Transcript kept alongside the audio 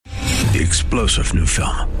the explosive new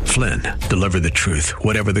film, Flynn, Deliver the Truth,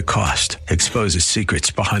 Whatever the Cost, exposes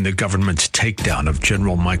secrets behind the government's takedown of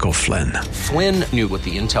General Michael Flynn. Flynn knew what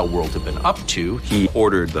the intel world had been up to. He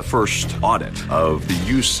ordered the first audit of the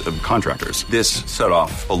use of contractors. This set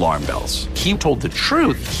off alarm bells. He told the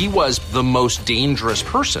truth. He was the most dangerous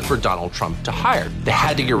person for Donald Trump to hire. They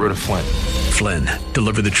had to get rid of Flynn. Flynn,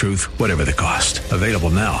 Deliver the Truth, Whatever the Cost. Available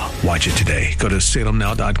now. Watch it today. Go to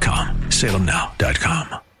salemnow.com.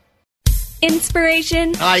 salemnow.com.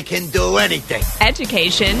 Inspiration. I can do anything.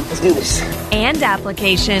 Education. Let's do this. And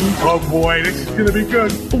application. Oh boy, this is going to be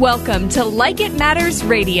good. Welcome to Like It Matters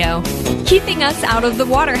Radio. Keeping us out of the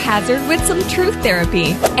water hazard with some truth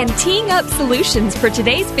therapy. And teeing up solutions for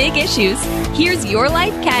today's big issues. Here's your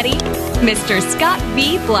life caddy, Mr. Scott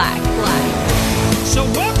V. Black. So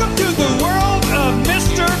welcome to the world of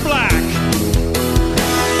Mr. Black.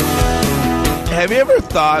 Have you ever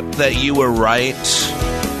thought that you were right,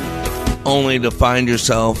 only to find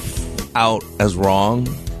yourself out as wrong?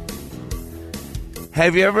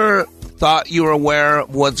 Have you ever thought you were aware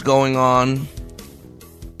of what's going on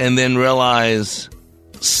and then realize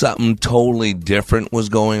something totally different was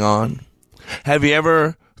going on? Have you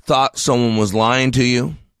ever thought someone was lying to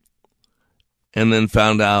you and then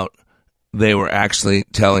found out they were actually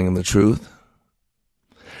telling the truth?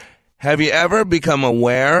 Have you ever become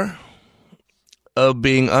aware of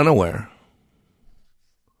being unaware?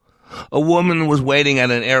 A woman was waiting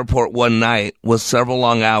at an airport one night with several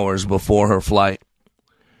long hours before her flight.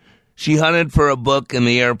 She hunted for a book in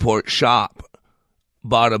the airport shop,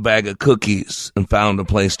 bought a bag of cookies, and found a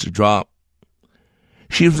place to drop.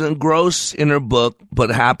 She was engrossed in her book, but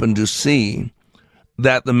happened to see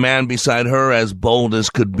that the man beside her, as bold as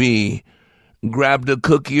could be, grabbed a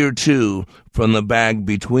cookie or two from the bag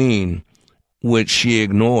between, which she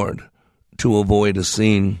ignored to avoid a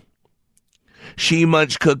scene. She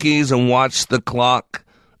munched cookies and watched the clock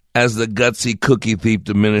as the gutsy cookie thief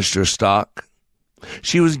diminished her stock.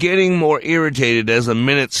 She was getting more irritated as the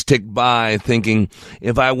minutes ticked by, thinking,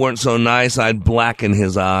 if I weren't so nice, I'd blacken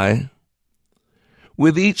his eye.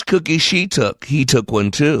 With each cookie she took, he took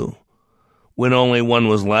one too. When only one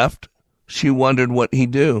was left, she wondered what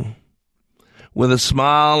he'd do. With a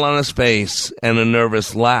smile on his face and a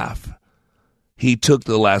nervous laugh, he took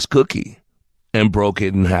the last cookie and broke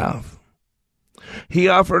it in half. He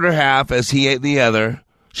offered her half as he ate the other.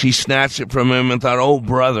 She snatched it from him and thought, oh,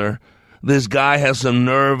 brother, this guy has some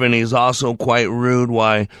nerve and he's also quite rude.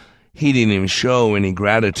 Why, he didn't even show any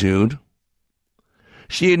gratitude.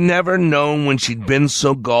 She had never known when she'd been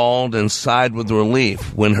so galled and sighed with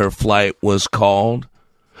relief when her flight was called.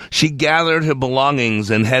 She gathered her belongings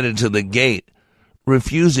and headed to the gate,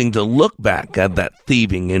 refusing to look back at that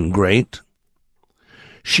thieving ingrate.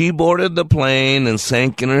 She boarded the plane and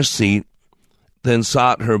sank in her seat, then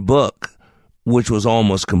sought her book, which was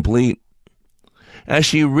almost complete. As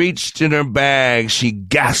she reached in her bag, she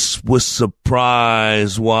gasped with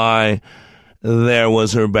surprise. Why, there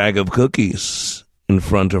was her bag of cookies in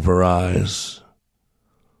front of her eyes.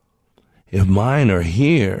 If mine are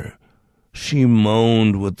here, she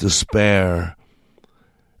moaned with despair,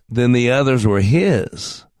 then the others were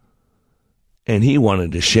his, and he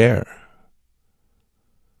wanted to share.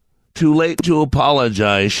 Too late to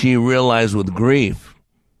apologize, she realized with grief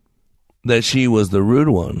that she was the rude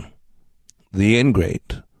one, the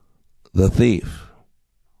ingrate, the thief.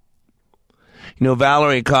 You know,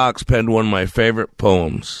 Valerie Cox penned one of my favorite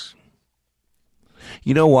poems.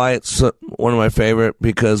 You know why it's one of my favorite?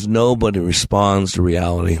 Because nobody responds to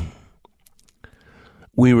reality.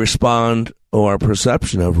 We respond to our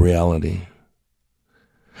perception of reality.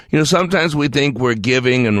 You know, sometimes we think we're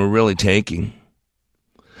giving and we're really taking.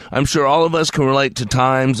 I'm sure all of us can relate to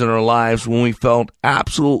times in our lives when we felt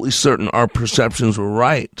absolutely certain our perceptions were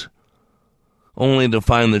right, only to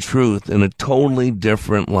find the truth in a totally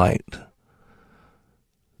different light.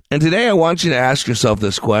 And today I want you to ask yourself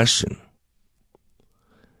this question.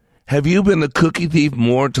 Have you been the cookie thief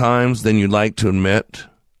more times than you'd like to admit?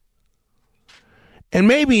 And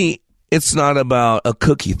maybe it's not about a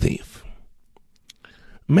cookie thief.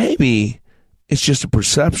 Maybe it's just a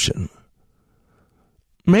perception.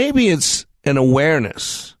 Maybe it's an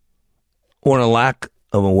awareness or a lack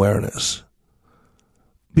of awareness.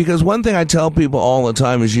 Because one thing I tell people all the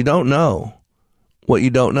time is you don't know what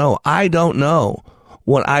you don't know. I don't know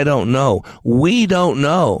what I don't know. We don't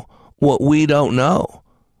know what we don't know.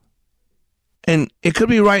 And it could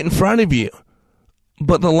be right in front of you.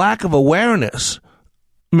 But the lack of awareness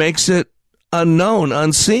makes it unknown,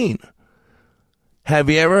 unseen.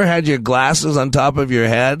 Have you ever had your glasses on top of your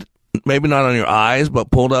head? Maybe not on your eyes,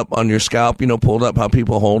 but pulled up on your scalp, pulled up how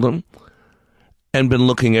people hold them. and been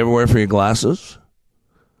looking everywhere for your glasses?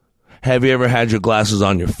 Have you ever had your glasses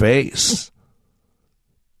on your face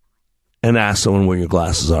and asked someone where your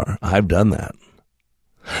glasses are? I've done that.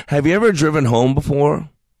 Have you ever driven home before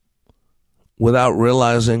without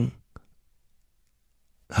realizing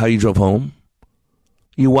how you drove home?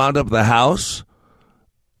 You wound up at the house,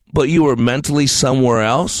 but you were mentally somewhere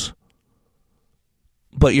else,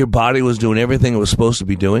 but your body was doing everything it was supposed to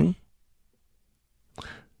be doing?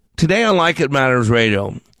 Today on Like It Matters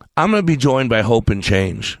Radio, I'm going to be joined by Hope and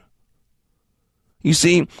Change. You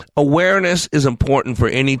see, awareness is important for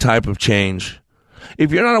any type of change.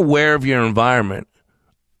 If you're not aware of your environment,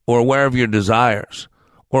 or aware of your desires,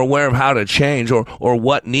 or aware of how to change, or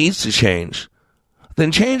what needs to change,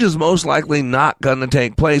 then change is most likely not going to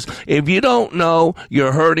take place. If you don't know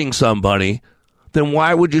you're hurting somebody, then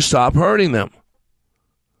why would you stop hurting them?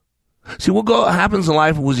 See, what happens in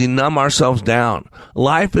life is we numb ourselves down.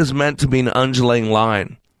 Life is meant to be an undulating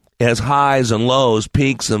line. It has highs and lows,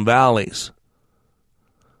 peaks and valleys.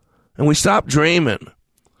 And we stop dreaming.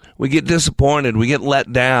 We get disappointed. We get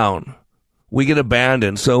let down. We get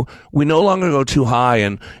abandoned. So we no longer go too high.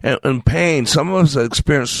 And pain, some of us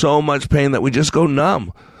experience so much pain that we just go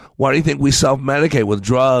numb. Why do you think we self-medicate with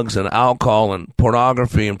drugs and alcohol and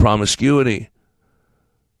pornography and promiscuity?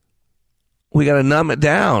 We got to numb it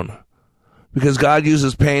down. Because God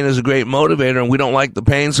uses pain as a great motivator, and we don't like the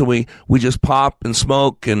pain, so we just pop and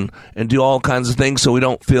smoke and do all kinds of things so we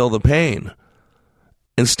don't feel the pain,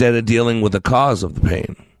 instead of dealing with the cause of the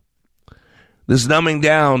pain. This numbing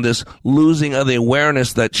down, this losing of the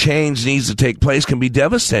awareness that change needs to take place can be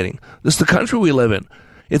devastating. This is the country we live in.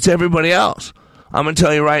 It's everybody else. I'm going to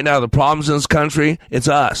tell you right now, the problems in this country, it's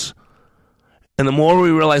us. And the more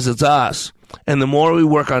we realize it's us, and the more we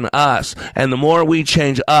work on us, and the more we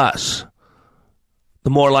change us, the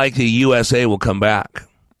more likely USA will come back.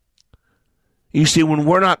 You see, when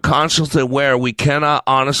we're not consciously aware, we cannot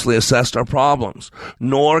honestly assess our problems,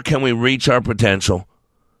 nor can we reach our potential.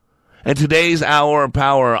 In today's Hour of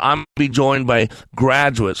Power, I'm going to be joined by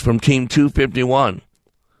graduates from Team 251.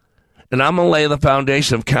 And I'm going to lay the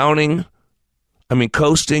foundation of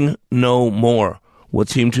coasting no more with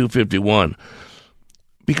Team 251.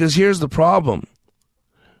 Because here's the problem.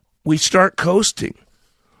 We start coasting.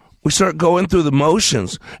 We start going through the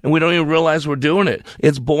motions, and we don't even realize we're doing it.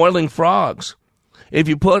 It's boiling frogs. If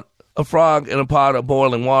you put a frog in a pot of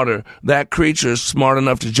boiling water, that creature is smart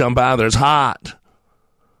enough to jump out of there. It's hot.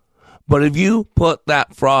 But if you put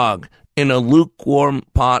that frog in a lukewarm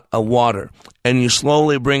pot of water and you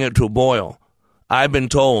slowly bring it to a boil, I've been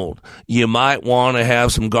told you might want to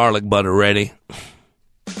have some garlic butter ready.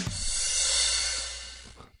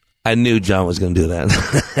 I knew John was going to do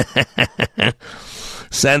that.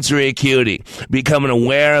 Sensory acuity, becoming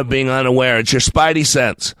aware of being unaware. It's your spidey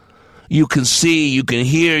sense. You can see, you can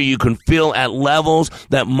hear, you can feel at levels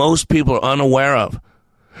that most people are unaware of.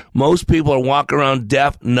 Most people are walking around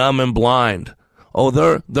deaf, numb, and blind. Oh,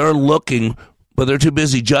 they're looking, but they're too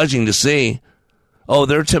busy judging to see. Oh,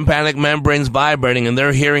 their tympanic membrane's vibrating and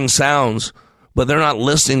they're hearing sounds, but they're not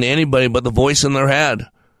listening to anybody but the voice in their head.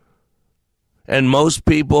 And most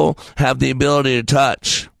people have the ability to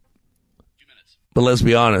touch. But let's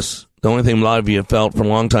be honest, the only thing a lot of you have felt for a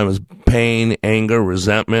long time is pain, anger,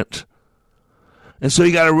 resentment. And so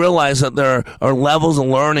you got to realize that there are levels of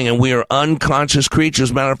learning, and we are unconscious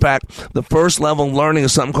creatures. Matter of fact, the first level of learning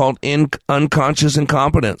is something called unconscious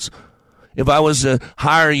incompetence. If I was to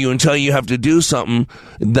hire you and tell you have to do something,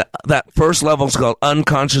 that first level is called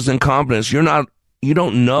unconscious incompetence. You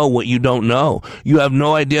don't know what you don't know. You have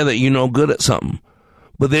no idea that you're no good at something.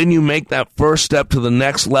 But then you make that first step to the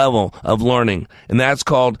next level of learning, and that's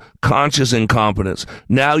called conscious incompetence.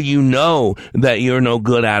 Now you know that you're no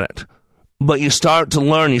good at it. But you start to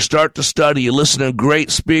learn, you start to study, you listen to a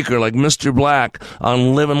great speaker like Mr. Black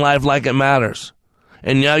on Living Life Like It Matters.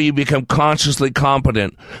 And now you become consciously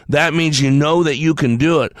competent. That means you know that you can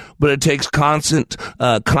do it, but it takes constant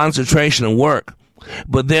concentration and work.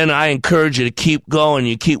 But then I encourage you to keep going,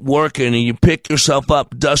 you keep working, and you pick yourself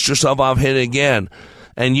up, dust yourself off, hit it again.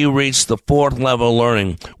 And you reach the fourth level of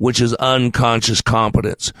learning, which is unconscious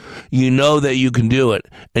competence. You know that you can do it,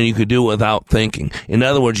 and you can do it without thinking. In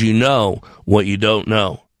other words, you know what you don't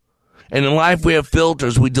know. And in life, we have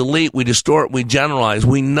filters. We delete, we distort, we generalize.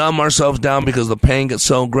 We numb ourselves down because the pain gets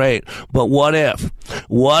so great. But what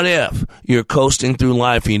if you're coasting through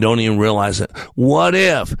life and you don't even realize it? What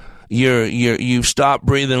if you've stopped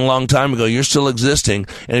breathing a long time ago, you're still existing,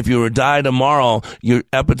 and if you were to die tomorrow, your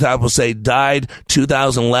epitaph will say, died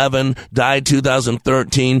 2011, died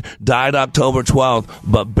 2013, died October 12th,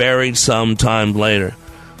 but buried sometime later.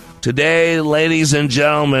 Today, ladies and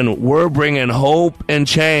gentlemen, we're bringing hope and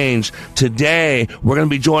change. Today, we're going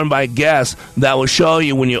to be joined by guests that will show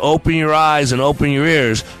you when you open your eyes and open your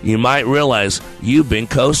ears, you might realize you've been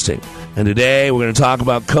coasting. And today, we're going to talk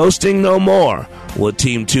about coasting no more with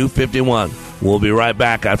Team 251. We'll be right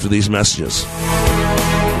back after these messages.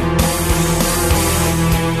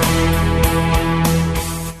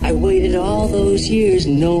 I waited all those years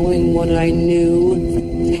knowing what I knew,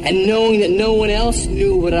 and knowing that no one else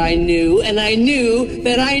knew what I knew, and I knew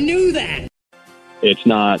that I knew that. It's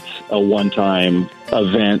not a one-time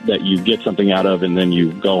event that you get something out of and then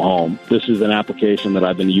you go home. This is an application that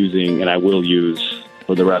I've been using and I will use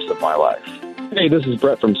for the rest of my life. Hey, this is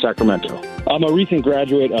Brett from Sacramento. I'm a recent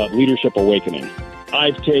graduate of Leadership Awakening.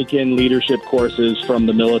 I've taken leadership courses from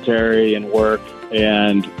the military and work,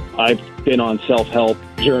 and I've been on self-help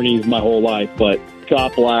journeys my whole life, but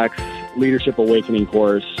Scott Black's Leadership Awakening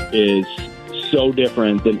course is so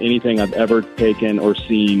different than anything I've ever taken or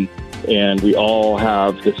seen, and we all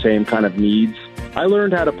have the same kind of needs. I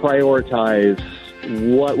learned how to prioritize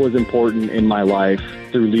what was important in my life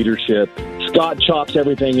through leadership. Scott chops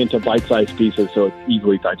everything into bite-sized pieces so it's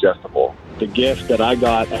easily digestible. The gift that I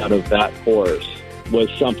got out of that course was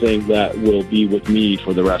something that will be with me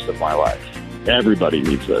for the rest of my life. Everybody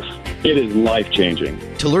needs this. It is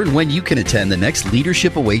life-changing. To learn when you can attend the next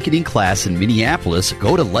Leadership Awakening class in Minneapolis,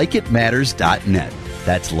 go to likeitmatters.net.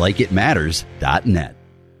 That's likeitmatters.net.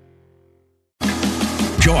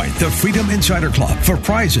 Join the Freedom Insider Club for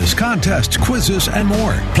prizes, contests, quizzes, and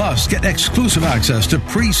more. Plus, get exclusive access to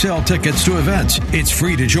pre-sale tickets to events. It's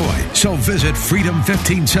free to join, so visit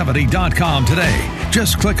freedom1570.com today.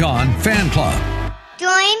 Just click on Fan Club.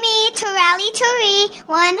 Join me to rally to read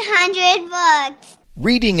 100 books.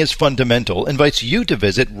 Reading is Fundamental invites you to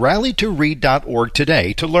visit rallytoread.org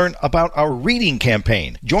today to learn about our reading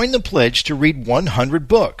campaign. Join the pledge to read 100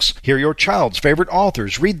 books. Hear your child's favorite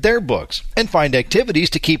authors read their books, and find activities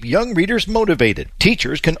to keep young readers motivated.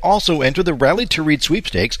 Teachers can also enter the Rally to Read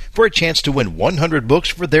sweepstakes for a chance to win 100 books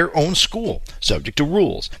for their own school, subject to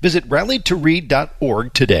rules. Visit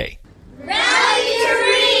rallytoread.org today. Rally to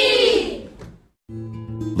Read!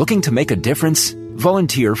 Looking to make a difference?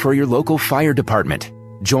 Volunteer for your local fire department.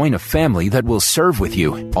 Join a family that will serve with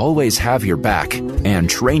you, always have your back, and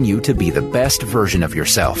train you to be the best version of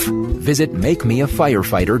yourself. Visit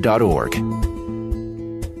makemeafirefighter.org.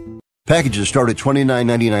 Packages start at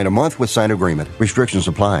 $29.99 a month with signed agreement. Restrictions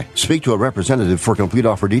apply. Speak to a representative for complete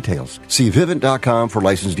offer details. See Vivint.com for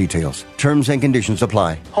license details. Terms and conditions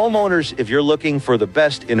apply. Homeowners, if you're looking for the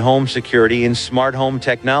best in home security and smart home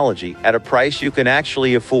technology at a price you can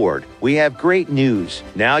actually afford, we have great news.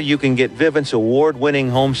 Now you can get Vivint's award-winning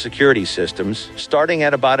home security systems starting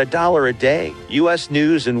at about $1 a day. U.S.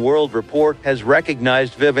 News and World Report has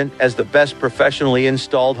recognized Vivint as the best professionally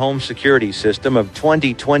installed home security system of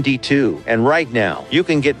 2022. And right now, you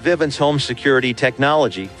can get Vivint's home security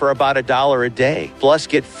technology for about $1 a day. Plus,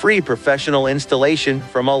 get free professional installation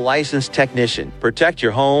from a licensed technician. Protect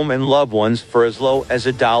your home and loved ones for as low as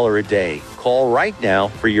 $1 a day. Call right now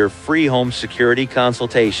for your free home security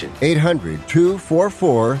consultation.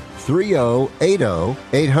 800-244-3080.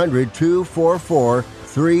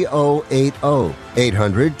 800-244-3080.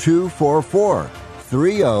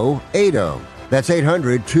 800-244-3080. That's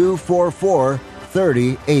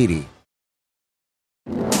 800-244-3080.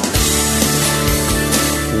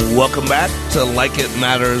 Welcome back to Like It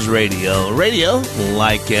Matters Radio. Radio,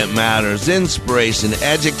 like it matters. Inspiration,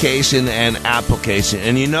 education, and application.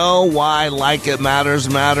 And you know why Like It Matters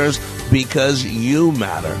matters? Because you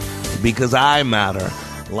matter. Because I matter.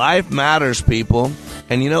 Life matters, people.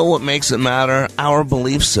 And you know what makes it matter? Our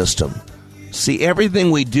belief system. See,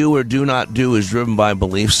 everything we do or do not do is driven by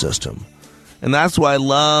belief system. And that's why I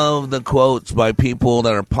love the quotes by people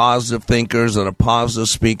that are positive thinkers, that are positive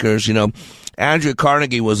speakers. You know, Andrew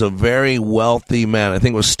Carnegie was a very wealthy man. I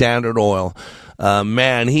think it was Standard Oil.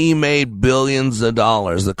 Man, he made billions of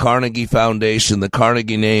dollars. The Carnegie Foundation, the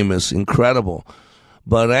Carnegie name is incredible.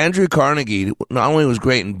 But Andrew Carnegie not only was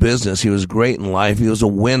great in business, he was great in life. He was a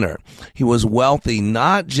winner. He was wealthy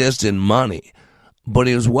not just in money, but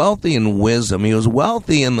he was wealthy in wisdom. He was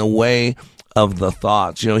wealthy in the way of the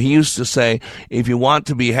thoughts. You know, he used to say, if you want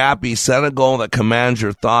to be happy, set a goal that commands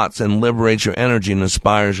your thoughts and liberates your energy and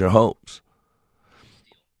inspires your hopes.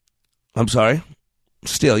 I'm sorry?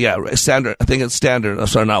 Steel, yeah, Standard. I think it's Standard. I'm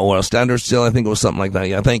sorry, not Oil. Standard Steel. I think it was something like that.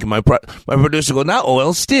 Yeah, thank you. My producer goes, not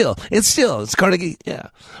Oil, Steel. It's Steel. It's Carnegie. Yeah,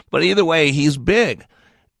 but either way, he's big.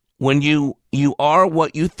 When you are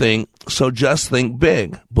what you think, so just think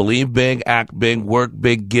big. Believe big, act big, work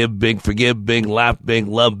big, give big, forgive big, laugh big,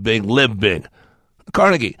 love big, live big.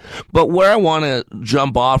 Carnegie. But where I want to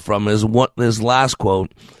jump off from is what this last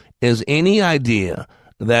quote is: any idea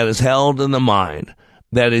that is held in the mind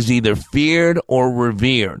that is either feared or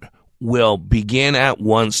revered will begin at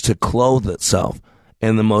once to clothe itself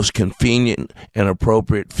in the most convenient and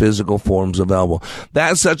appropriate physical forms available.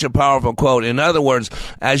 That's such a powerful quote. In other words,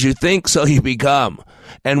 as you think, so you become.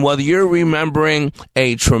 And whether you're remembering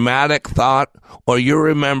a traumatic thought, or you're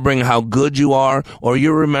remembering how good you are, or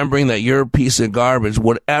you're remembering that you're a piece of garbage,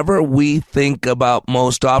 whatever we think about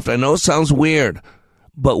most often, I know it sounds weird,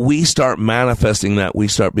 but we start manifesting that, we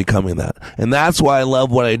start becoming that. And that's why I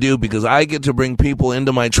love what I do, because I get to bring people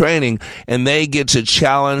into my training and they get to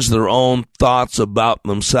challenge their own thoughts about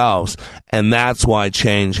themselves. And that's why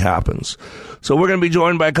change happens. So we're going to be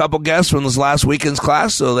joined by a couple guests from this last weekend's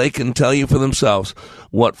class so they can tell you for themselves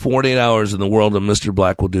what 48 hours in the world of Mr.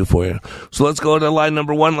 Black will do for you. So let's go to line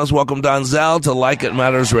number 1. Let's welcome Donzel to Like It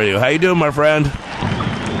Matters Radio. How you doing, my friend?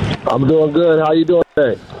 I'm doing good. How you doing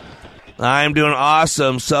today? I'm doing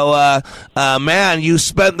awesome. So, man, you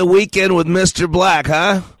spent the weekend with Mr. Black,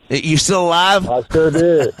 huh? You still alive? I sure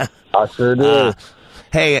did. I sure did.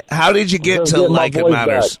 Hey, how did you get to Like It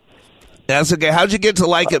Matters? Back. That's okay. How'd you get to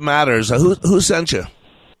Like It Matters? Who sent you?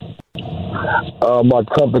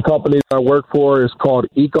 The company that I work for is called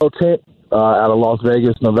EcoTint out of Las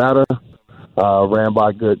Vegas, Nevada, ran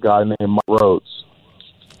by a good guy named Mike Rhodes.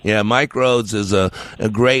 Yeah, Mike Rhodes is a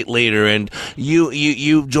great leader, and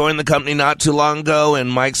you joined the company not too long ago, and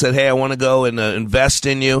Mike said, hey, I want to go and invest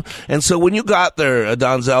in you. And so when you got there,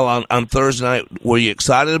 Donzel, on Thursday night, were you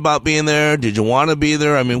excited about being there? Did you want to be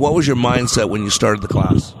there? I mean, what was your mindset when you started the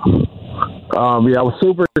class? Yeah, I was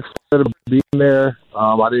super excited about being there.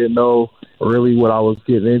 I didn't know really what I was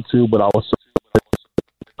getting into, but I was so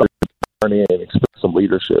learning and expect some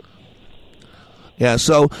leadership. Yeah,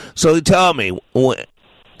 so tell me,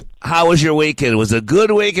 how was your weekend? Was it a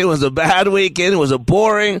good weekend? Was it a bad weekend? Was it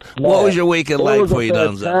boring? No, what was your weekend like for you, Donzel?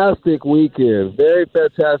 It was a fantastic weekend. Very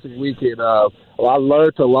fantastic weekend. I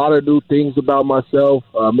learned a lot of new things about myself.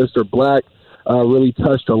 Mr. Black really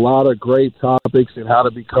touched a lot of great topics and how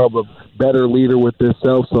to become a better leader with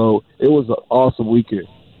yourself. So it was an awesome weekend.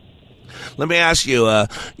 Let me ask you,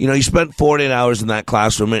 you spent 48 hours in that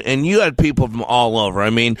classroom, and you had people from all over. I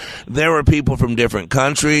mean, there were people from different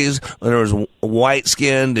countries. There was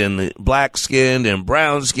white-skinned and black-skinned and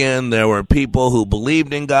brown-skinned. There were people who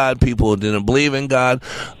believed in God, people who didn't believe in God.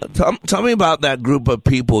 Tell me about that group of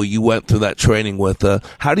people you went through that training with.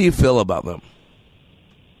 How do you feel about them?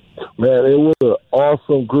 Man, it was an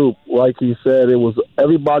awesome group. Like you said,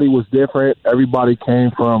 everybody was different. Everybody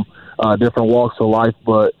came from different walks of life,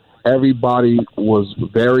 but everybody was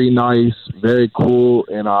very nice, very cool,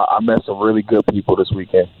 and I met some really good people this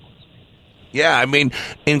weekend. Yeah, I mean,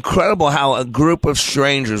 incredible how a group of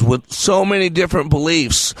strangers with so many different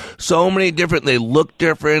beliefs, they look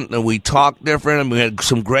different, and we talk different, and we had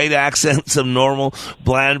some great accents, some normal,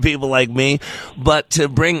 bland people like me, but to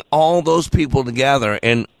bring all those people together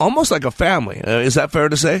and almost like a family. Is that fair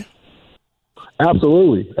to say?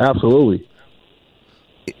 Absolutely, absolutely.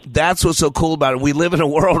 That's what's so cool about it. We live in a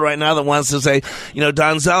world right now that wants to say,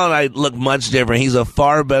 Donzel and I look much different. He's a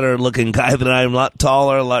far better looking guy than I am, a lot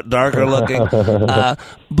taller, a lot darker looking.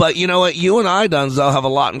 But you know what? You and I, Donzel, have a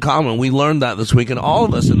lot in common. We learned that this week, and all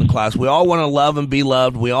of us in the class, we all want to love and be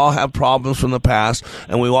loved. We all have problems from the past,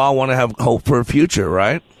 and we all want to have hope for a future,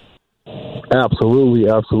 right? Absolutely,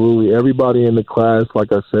 absolutely. Everybody in the class,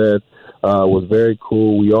 like I said, was very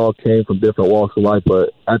cool. We all came from different walks of life,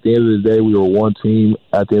 but at the end of the day, we were one team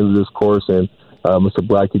at the end of this course, and Mr.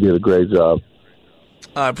 Black, you did a great job.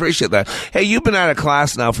 I appreciate that. Hey, you've been out of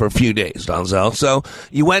class now for a few days, Donzel. So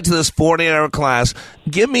you went to this 48-hour class.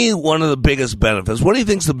 Give me one of the biggest benefits. What do you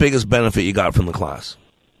think is the biggest benefit you got from the class?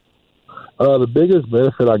 The biggest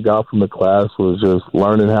benefit I got from the class was just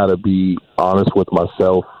learning how to be honest with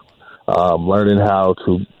myself. Learning how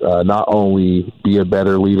to not only be a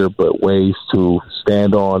better leader, but ways to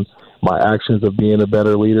stand on my actions of being a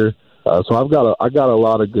better leader. So I got a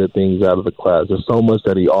lot of good things out of the class. There's so much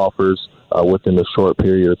that he offers within a short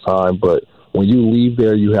period of time, but when you leave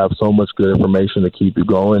there, you have so much good information to keep you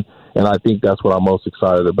going, and I think that's what I'm most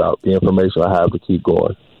excited about, the information I have to keep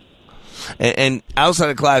going. And outside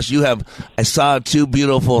of class, I saw two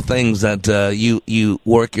beautiful things that you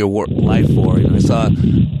work your life for. I saw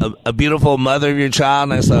a beautiful mother of your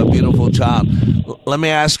child, and I saw a beautiful child. Let me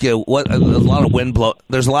ask you,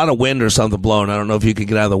 there's a lot of wind or something blowing. I don't know if you could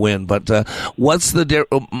get out of the wind, but what's the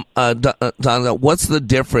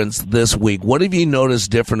difference this week? What have you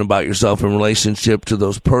noticed different about yourself in relationship to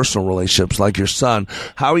those personal relationships, like your son?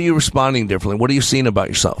 How are you responding differently? What are you seeing about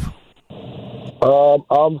yourself?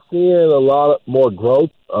 I'm seeing a lot more growth,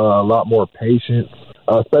 a lot more patience,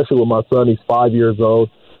 especially with my son. He's 5 years old,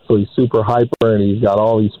 so he's super hyper, and he's got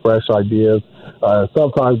all these fresh ideas.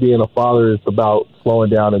 Sometimes being a father is about slowing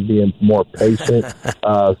down and being more patient.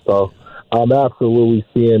 So I'm absolutely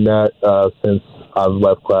seeing that since I've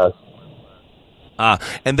left class.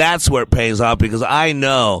 And that's where it pays off, because I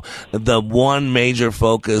know the one major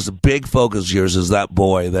focus, big focus of yours is that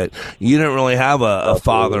boy, that you didn't really have a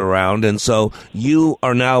father around. And so you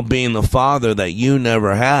are now being the father that you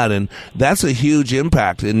never had. And that's a huge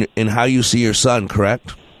impact in how you see your son,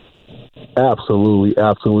 correct? Absolutely.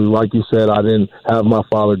 Absolutely. Like you said, I didn't have my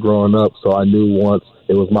father growing up, so I knew once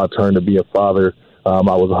it was my turn to be a father, I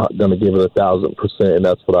was going to give it 1,000%. And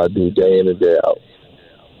that's what I do day in and day out.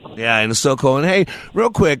 Yeah, and it's so cool. And hey, real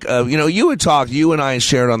quick, you and I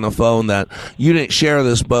shared on the phone that you didn't share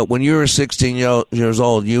this, but when you were 16 years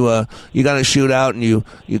old, you got in a shootout and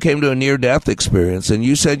you came to a near-death experience, and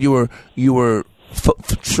you said you were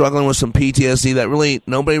struggling with some PTSD that really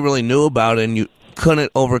nobody really knew about, and you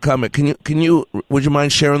couldn't overcome it. Would you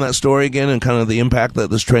mind sharing that story again and kind of the impact that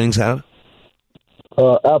this training's had?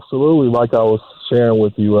 Absolutely. Like I was sharing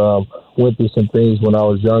with you, went through some things when I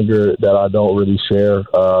was younger that I don't really share.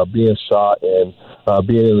 Being shot and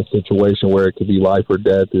being in a situation where it could be life or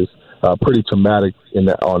death is pretty traumatic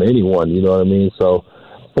on anyone, you know what I mean? So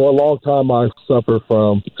for a long time, I suffered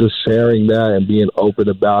from just sharing that and being open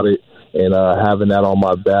about it and having that on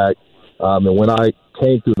my back. And when I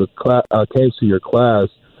came to your class,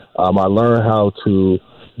 I learned how to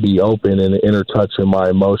be open and intertouching my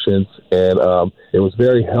emotions, and it was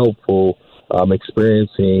very helpful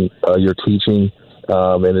experiencing your teaching,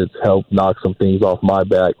 and it's helped knock some things off my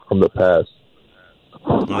back from the past.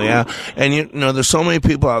 Oh, yeah. And, there's so many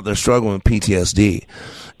people out there struggling with PTSD.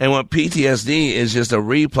 And what PTSD is just a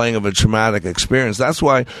replaying of a traumatic experience. That's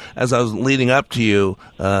why, as I was leading up to you,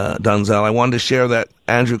 Dunzel, I wanted to share that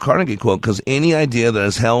Andrew Carnegie quote, because any idea that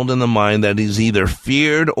is held in the mind that is either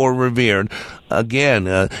feared or revered, again,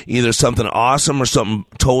 either something awesome or something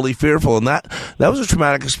totally fearful. And that was a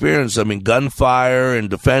traumatic experience. I mean, gunfire and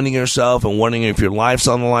defending yourself and wondering if your life's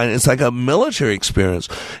on the line. It's like a military experience.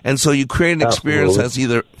 And so you create an experience that's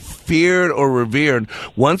either feared or revered.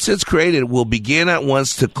 Once it's created, it will begin at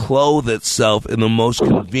once to clothe itself in the most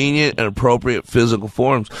convenient and appropriate physical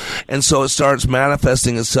forms. And so it starts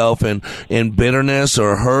manifesting itself in bitterness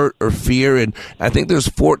or hurt or fear. And I think there's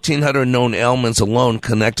 1,400 known ailments alone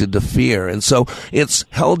connected to fear. And so it's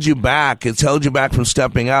held you back. It's held you back from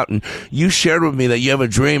stepping out. And you shared with me that you have a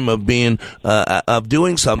dream of being, of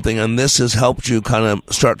doing something, and this has helped you kind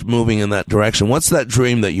of start moving in that direction. What's that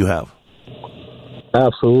dream that you have?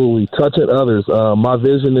 Absolutely. Touching others. My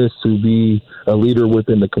vision is to be a leader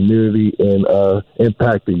within the community and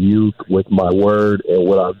impact the youth with my word and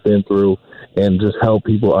what I've been through, and just help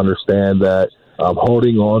people understand that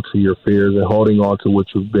holding on to your fears and holding on to what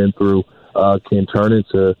you've been through can turn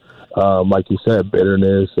into, like you said,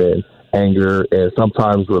 bitterness and anger, and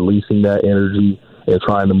sometimes releasing that energy and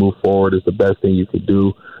trying to move forward is the best thing you could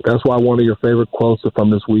do. That's why one of your favorite quotes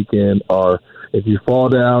from this weekend are, if you fall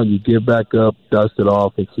down, you get back up, dust it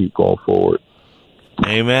off, and keep going forward.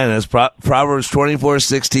 Amen. As Proverbs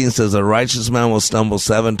 24:16 says, a righteous man will stumble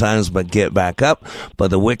 7 times but get back up, but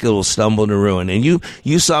the wicked will stumble to ruin. And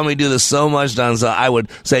you saw me do this so much, Donza, I would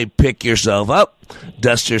say pick yourself up,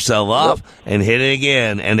 dust yourself off, and hit it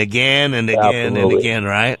again and again and again and again,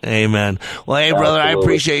 right? Amen. Well, hey, brother, I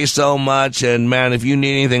appreciate you so much. And, man, if you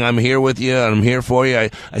need anything, I'm here with you, and I'm here for you.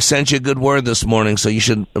 I sent you a good word this morning, so you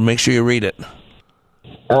should make sure you read it.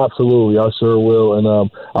 Absolutely, I sure will. And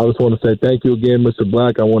I just want to say thank you again, Mr.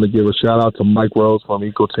 Black. I want to give a shout-out to Mike Rose from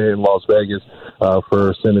Eco10 in Las Vegas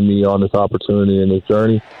for sending me on this opportunity and this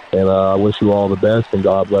journey. And I wish you all the best, and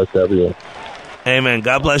God bless everyone. Amen.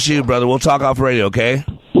 God bless you, brother. We'll talk off radio, okay?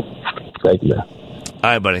 Thank you, man. All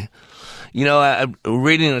right, buddy. I'm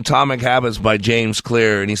reading Atomic Habits by James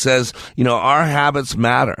Clear, and he says, our habits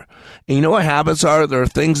matter. And you know what habits are? They're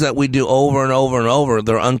things that we do over and over and over.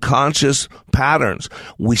 They're unconscious patterns.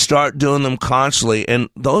 We start doing them consciously, and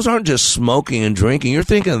those aren't just smoking and drinking. You're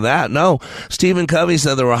thinking of that. No. Stephen Covey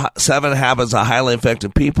said there were 7 habits of highly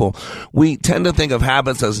effective people. We tend to think of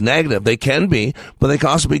habits as negative. They can be, but they can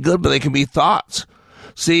also be good, but they can be thoughts.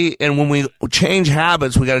 See, and when we change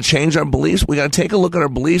habits, we got to change our beliefs. We got to take a look at our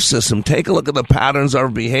belief system, take a look at the patterns of our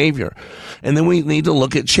behavior. And then we need to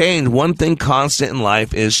look at change. One thing constant in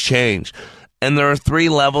life is change. And there are 3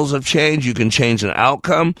 levels of change. You can change an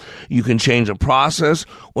outcome, you can change a process,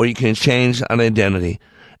 or you can change an identity.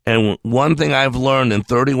 And one thing I've learned in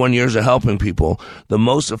 31 years of helping people, the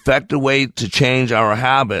most effective way to change our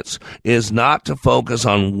habits is not to focus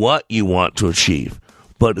on what you want to achieve,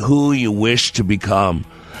 but who you wish to become.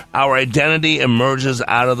 Our identity emerges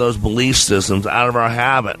out of those belief systems, out of our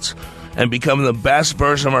habits. And becoming the best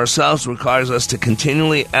version of ourselves requires us to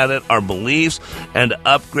continually edit our beliefs and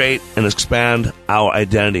upgrade and expand our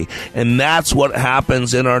identity. And that's what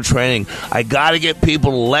happens in our training. I got to get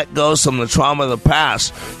people to let go of some of the trauma of the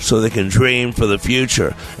past so they can dream for the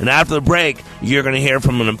future. And after the break, you're going to hear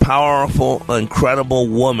from an powerful, incredible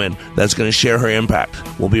woman that's going to share her impact.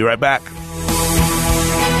 We'll be right back.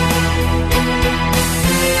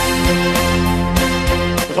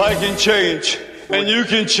 If I can change, and you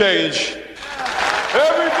can change.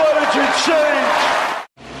 Everybody can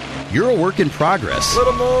change. You're a work in progress. A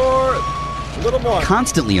little more.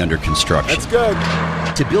 Constantly under construction. That's good.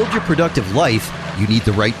 To build your productive life, you need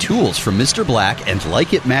the right tools from Mr. Black and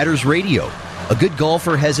Like It Matters Radio. A good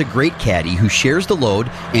golfer has a great caddy who shares the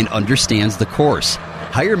load and understands the course.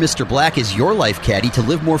 Hire Mr. Black as your life caddy to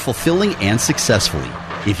live more fulfilling and successfully.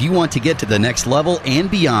 If you want to get to the next level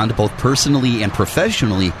and beyond, both personally and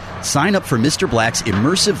professionally, sign up for Mr. Black's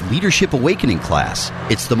Immersive Leadership Awakening class.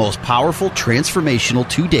 It's the most powerful, transformational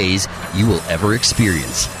 2 days you will ever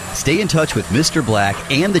experience. Stay in touch with Mr. Black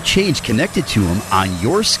and the change connected to him on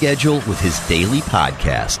your schedule with his daily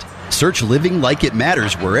podcast. Search Living Like It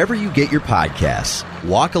Matters wherever you get your podcasts.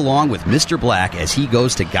 Walk along with Mr. Black as he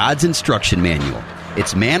goes to God's instruction manual.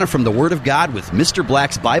 It's manna from the Word of God with Mr.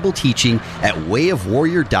 Black's Bible teaching at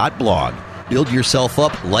wayofwarrior.blog. Build yourself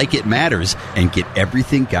up like it matters and get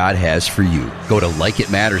everything God has for you. Go to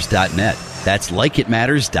likeitmatters.net. That's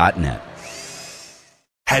likeitmatters.net.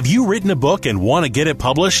 Have you written a book and want to get it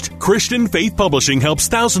published? Christian Faith Publishing helps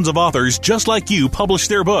thousands of authors just like you publish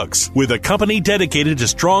their books with a company dedicated to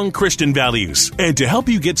strong Christian values. And to help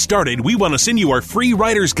you get started, we want to send you our free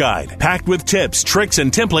writer's guide, packed with tips, tricks, and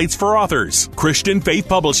templates for authors. Christian Faith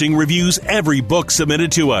Publishing reviews every book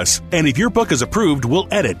submitted to us. And if your book is approved, we'll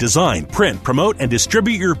edit, design, print, promote, and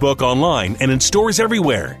distribute your book online and in stores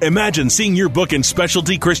everywhere. Imagine seeing your book in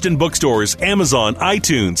specialty Christian bookstores, Amazon,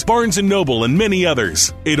 iTunes, Barnes & Noble, and many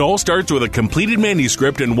others. It all starts with a completed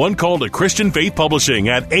manuscript and one call to Christian Faith Publishing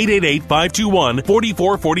at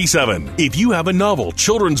 888-521-4447. If you have a novel,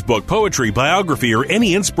 children's book, poetry, biography, or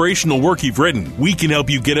any inspirational work you've written, we can help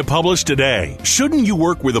you get it published today. Shouldn't you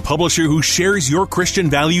work with a publisher who shares your Christian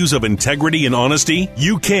values of integrity and honesty?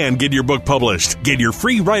 You can get your book published. Get your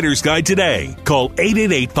free writer's guide today. Call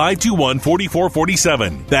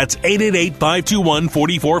 888-521-4447. That's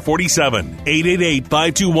 888-521-4447.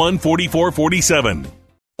 888-521-4447.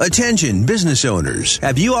 Attention business owners.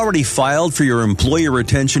 Have you already filed for your employee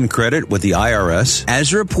retention credit with the IRS?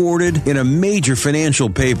 As reported in a major financial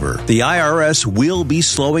paper, the IRS will be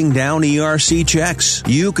slowing down ERC checks.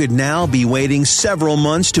 You could now be waiting several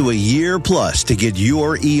months to a year plus to get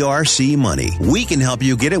your ERC money. We can help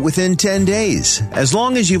you get it within 10 days. As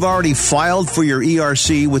long as you've already filed for your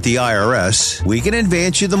ERC with the IRS, we can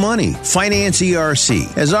advance you the money. Finance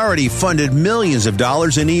ERC has already funded millions of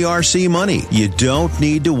dollars in ERC money. You don't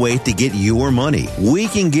need to wait to get your money. We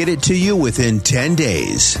can get it to you within 10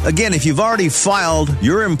 days. Again, if you've already filed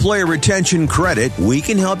your employer retention credit, we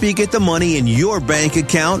can help you get the money in your bank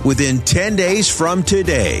account within 10 days from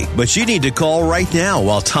today. But you need to call right now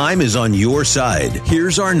while time is on your side.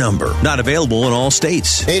 Here's our number. Not available in all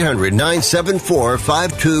states.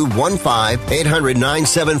 800-974-5215.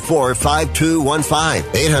 800-974-5215.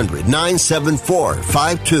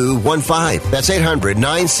 800-974-5215. That's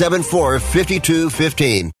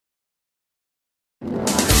 800-974-5215.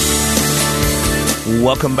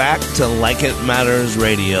 Welcome back to Like It Matters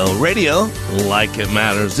Radio. Radio, like it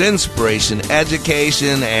matters. Inspiration,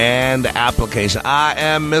 education, and application. I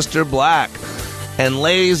am Mr. Black. And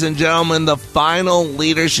ladies and gentlemen, the final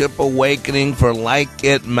Leadership Awakening for Like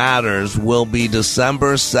It Matters will be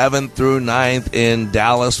December 7th through 9th in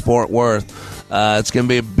Dallas, Fort Worth. It's going to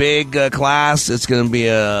be a big class. It's going to be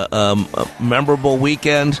a memorable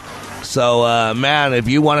weekend. So, man, if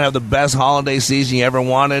you want to have the best holiday season you ever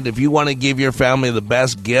wanted, if you want to give your family the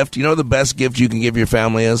best gift, you know the best gift you can give your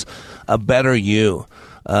family is a better you.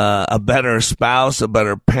 A better spouse, a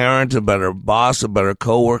better parent, a better boss, a better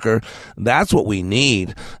coworker. That's what we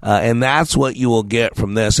need. And that's what you will get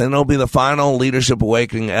from this. And it'll be the final Leadership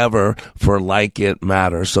Awakening ever for Like It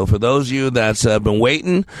Matters. So for those of you that's been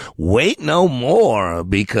waiting, wait no more,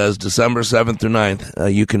 because December 7th through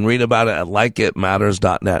 9th, you can read about it at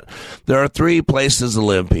likeitmatters.net. There are 3 places to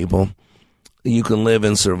live, people. You can live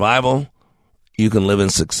in survival, you can live in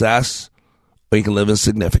success, or you can live in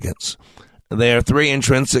significance. There are three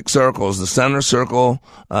intrinsic circles, the center circle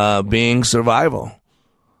being survival.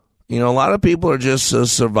 A lot of people are just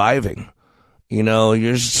surviving.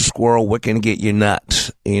 You're just a squirrel wicking to get your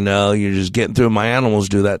nut. You're just getting through. My animals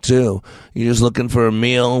do that too. You're just looking for a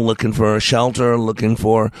meal, looking for a shelter, looking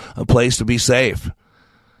for a place to be safe.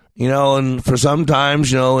 And for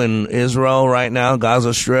sometimes, in Israel right now,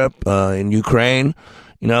 Gaza Strip, in Ukraine,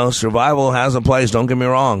 survival has a place, don't get me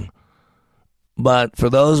wrong. But for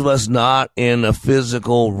those of us not in a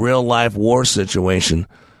physical, real-life war situation,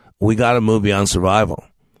 we got to move beyond survival.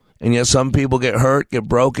 And yet some people get hurt, get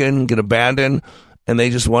broken, get abandoned, and they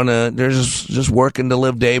just want to, they're just working to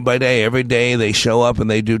live day by day. Every day they show up and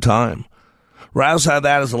they do time. Rouse had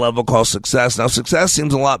that as a level called success. Now, success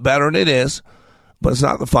seems a lot better, and it is, but it's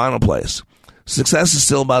not the final place. Success is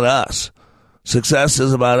still about us. Success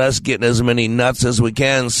is about us getting as many nuts as we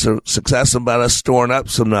can. Success is about us storing up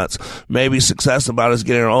some nuts. Maybe success about us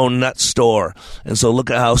getting our own nut store. And so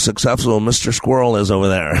look at how successful Mr. Squirrel is over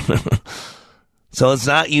there. So it's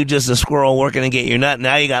not you just a squirrel working to get your nut.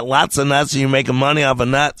 Now you got lots of nuts and you're making money off of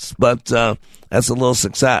nuts, but that's a little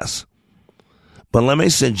success. But let me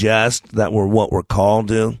suggest that what we're called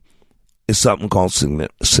to is something called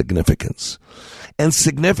significance. And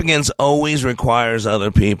significance always requires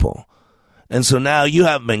other people. And so now you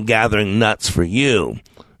haven't been gathering nuts for you.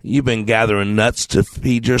 You've been gathering nuts to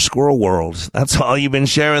feed your squirrel world. That's all you've been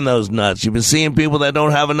sharing, those nuts. You've been seeing people that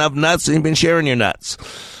don't have enough nuts and you've been sharing your nuts.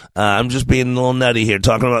 I'm just being a little nutty here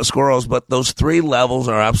talking about squirrels, but those three levels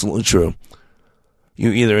are absolutely true.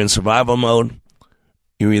 You're either in survival mode,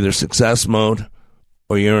 you're either success mode,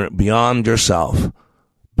 or you're beyond yourself.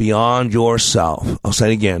 Beyond yourself. I'll say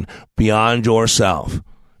it again. Beyond yourself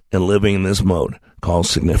and living in this mode called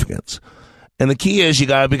significance. And the key is you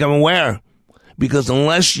got to become aware, because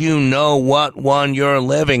unless you know what one you're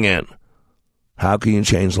living in, how can you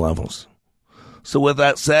change levels? So with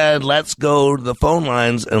that said, let's go to the phone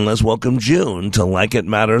lines and let's welcome June to Like It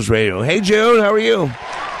Matters Radio. Hey, June, how are you?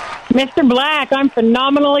 Mr. Black, I'm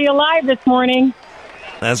phenomenally alive this morning.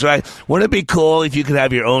 That's right. Wouldn't it be cool if you could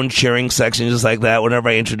have your own cheering section just like that whenever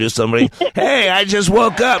I introduce somebody? Hey, I just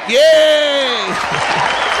woke up. Yay!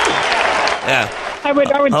 Yeah. I would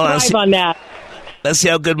thrive on that. Let's see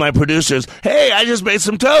how good my producer is. Hey, I just made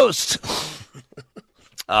some toast.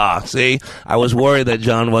 See, I was worried that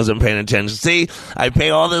John wasn't paying attention. See, I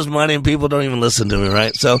pay all this money and people don't even listen to me,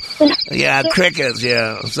 right? So, yeah, crickets,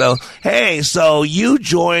 yeah. So, hey, so you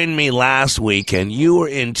joined me last week and you were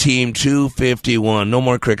in Team 251. No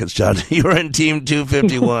more crickets, John. You were in Team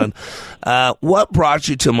 251. What brought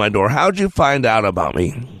you to my door? How'd you find out about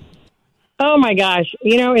me? Oh, my gosh.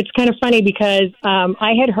 It's kind of funny because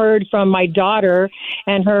I had heard from my daughter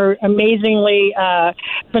and her amazingly,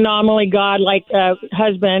 phenomenally godlike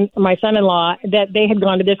husband, my son-in-law, that they had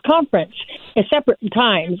gone to this conference at separate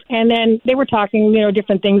times. And then they were talking,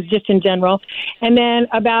 different things just in general. And then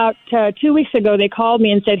about 2 weeks ago, they called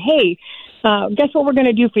me and said, hey, guess what we're going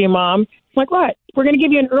to do for you, Mom? I'm like, what? We're going to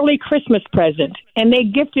give you an early Christmas present. And they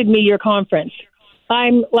gifted me your conference.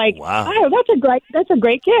 I'm like, wow. Oh, that's a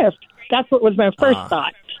great gift. That's what was my first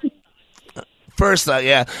thought. First thought,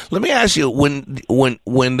 yeah. Let me ask you,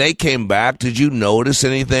 when they came back, did you notice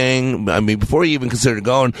anything? I mean, before you even considered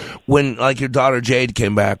going, when like your daughter Jade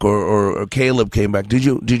came back or Caleb came back, did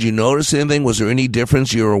you notice anything? Was there any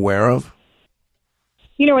difference you were aware of?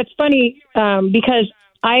 It's funny because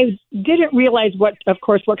I didn't realize what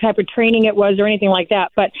type of training it was or anything like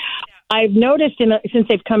that. But I've noticed since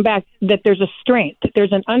they've come back that there's a strength.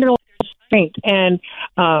 There's an underlying strength and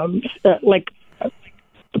like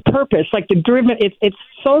purpose, like the driven. It's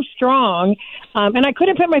so strong, and I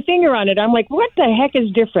couldn't put my finger on it. I'm like, what the heck is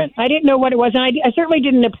different? I didn't know what it was, and I certainly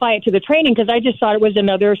didn't apply it to the training because I just thought it was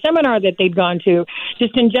another seminar that they'd gone to.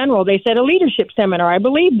 Just in general, they said a leadership seminar. I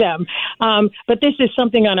believed them, but this is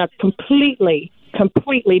something on a completely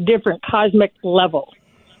different cosmic level.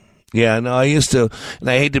 Yeah, no, I used to, and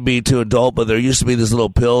I hate to be too adult, but there used to be this little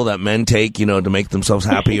pill that men take, to make themselves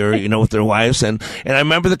happier, with their wives. And I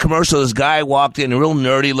remember the commercial, this guy walked in, a real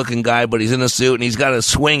nerdy looking guy, but he's in a suit and he's got a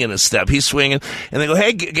swing in his step. He's swinging and they go,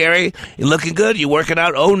 hey, Gary, you looking good? You working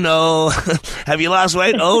out? Oh no. Have you lost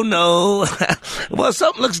weight? Oh no. Well,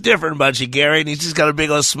 something looks different about you, Gary. And he's just got a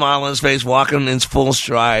big old smile on his face, walking in full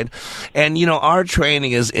stride. And, our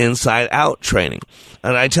training is inside out training.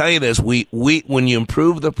 And I tell you this, we when you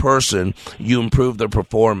improve the person person, you improve their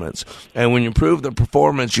performance. And when you improve their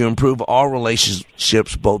performance, you improve all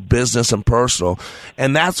relationships, both business and personal.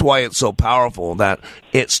 And that's why it's so powerful, that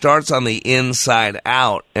it starts on the inside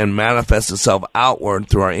out and manifests itself outward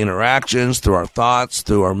through our interactions, through our thoughts,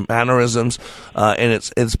 through our mannerisms, and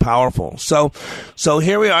it's powerful. So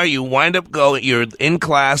here we are. You wind up you're in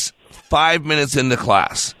class, 5 minutes into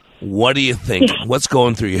class. What do you think? What's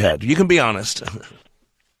going through your head? You can be honest.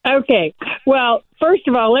 Okay. Well, first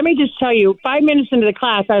of all, let me just tell you, 5 minutes into the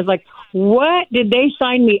class, I was like, what did they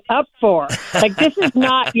sign me up for? Like, this is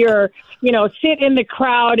not your, sit in the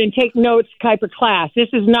crowd and take notes type of class. This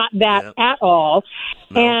is not that at all.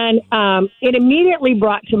 No. And it immediately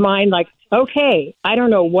brought to mind, like, okay, I don't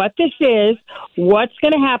know what this is, what's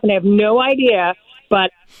going to happen. I have no idea,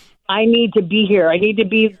 but I need to be here. I need to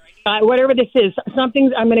be, whatever this is, I'm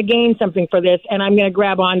going to gain something for this, and I'm going to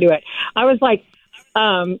grab onto it. I was like,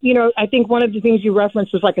 I think one of the things you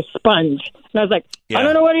referenced was like a sponge. And I was like, I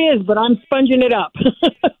don't know what it is, but I'm sponging it up.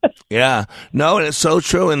 Yeah. No, and it's so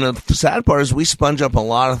true. And the sad part is we sponge up a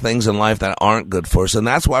lot of things in life that aren't good for us. And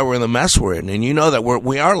that's why we're in the mess we're in. And you know that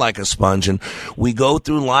we are like a sponge, and we go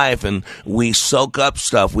through life and we soak up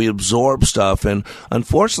stuff. We absorb stuff. And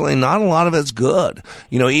unfortunately, not a lot of it's good.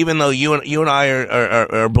 Even though you and I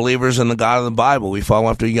are believers in the God of the Bible, we follow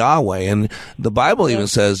after Yahweh. And the Bible even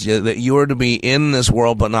says that you are to be in this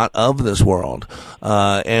world, but not of this world.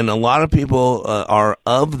 And a lot of people are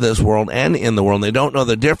of this world and in the world. They don't know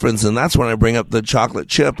the difference, and that's when I bring up the chocolate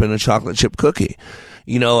chip and a chocolate chip cookie.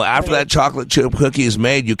 After that chocolate chip cookie is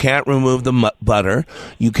made, you can't remove the butter,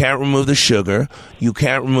 you can't remove the sugar, you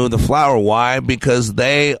can't remove the flour. Why? Because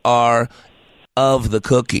they are of the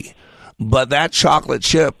cookie. But that chocolate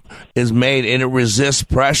chip is made and it resists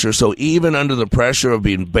pressure. So even under the pressure of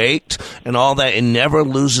being baked and all that, it never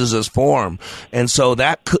loses its form. And so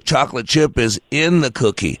that chocolate chip is in the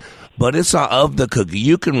cookie, but it's not of the cookie.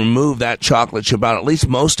 You can remove that chocolate chip out, at least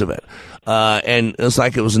most of it. And it's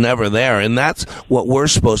like it was never there. And that's what we're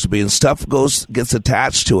supposed to be. And stuff gets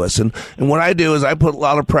attached to us. And what I do is I put a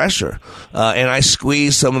lot of pressure, and I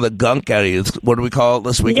squeeze some of the gunk out of you. What do we call it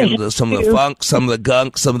this weekend? Some of the funk, some of the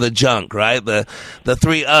gunk, some of the junk, right? The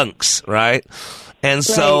 3 unks, right? And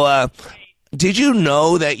so, did you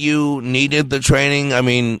know that you needed the training? I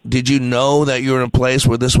mean, did you know that you were in a place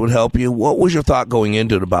where this would help you? What was your thought going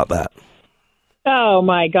into it about that? Oh,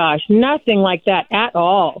 my gosh, nothing like that at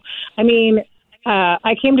all. I mean,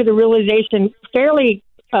 I came to the realization fairly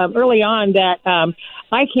early on that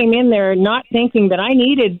I came in there not thinking that I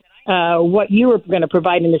needed what you were going to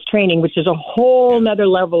provide in this training, which is a whole nother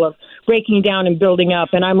level of breaking down and building up.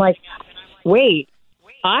 And I'm like, wait,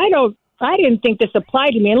 I didn't think this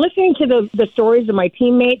applied to me. And listening to the stories of my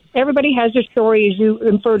teammates, everybody has their story, as you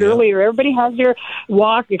inferred earlier. Everybody has their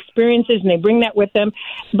walk experiences, and they bring that with them.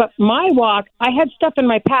 But my walk, I had stuff in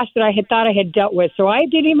my past that I had thought I had dealt with. So I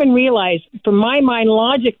didn't even realize, from my mind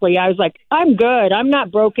logically, I was like, I'm good. I'm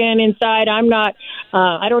not broken inside. I'm not,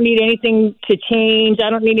 I don't need anything to change.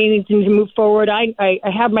 I don't need anything to move forward. I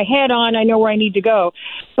have my head on. I know where I need to go.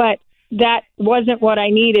 But that wasn't what I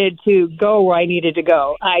needed to go where I needed to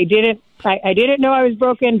go. I didn't know I was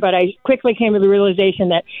broken, but I quickly came to the realization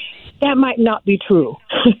that might not be true.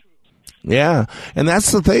 Yeah, and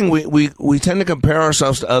that's the thing. We tend to compare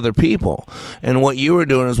ourselves to other people, and what you were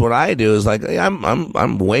doing is what I do is like, hey,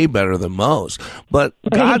 I'm way better than most. But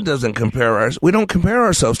God doesn't we don't compare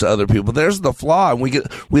ourselves to other people. There's the flaw, and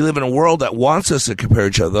we live in a world that wants us to compare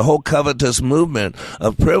each other. The whole covetous movement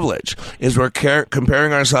of privilege is we're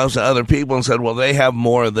comparing ourselves to other people and said, well, they have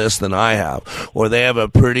more of this than I have, or they have a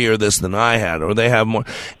prettier this than I had, or they have more.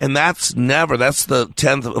 And that's the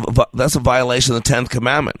 10th. That's a violation of the 10th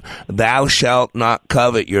commandment. Thou shalt not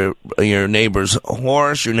covet your neighbor's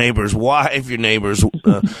horse, your neighbor's wife, your neighbor's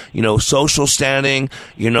social standing.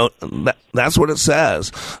 That's what it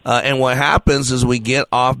says. And what happens is we get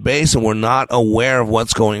off base and we're not aware of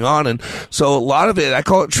what's going on. And so a lot of it, I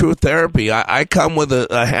call it truth therapy. I come with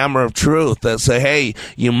a hammer of truth that say, hey,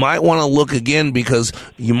 you might want to look again because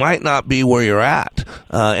you might not be where you're at.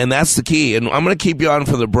 And that's the key. And I'm going to keep you on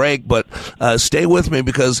for the break, but stay with me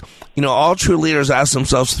because, all true leaders ask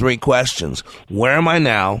themselves 3 questions. Where am I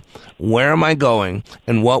now? Where am I going?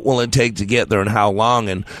 And what will it take to get there and how long?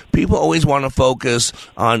 And people always want to focus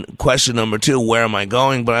on question number 2, where am I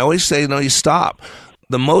going? But I always say, no, you stop.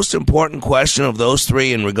 The most important question of those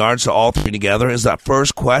 3 in regards to all 3 together is that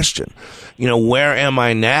first question. Where am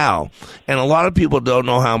I now? And a lot of people don't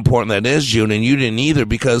know how important that is, June, and you didn't either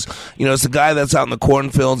because, it's the guy that's out in the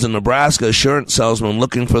cornfields in Nebraska, insurance salesman,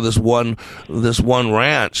 looking for this one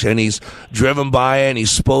ranch, and he's driven by it, and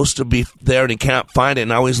he's supposed to be there, and he can't find it, and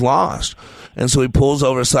now he's lost. And so he pulls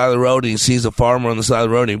over the side of the road, and he sees a farmer on the side of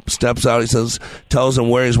the road. He steps out. He tells him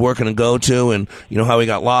where he's working to go to, and how he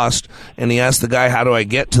got lost. And he asked the guy, "How do I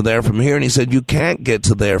get to there from here?" And he said, "You can't get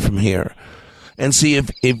to there from here." And see, if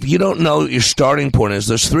you don't know what your starting point is,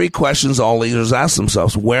 there's 3 questions all leaders ask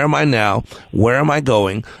themselves. Where am I now? Where am I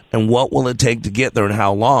going? And what will it take to get there, and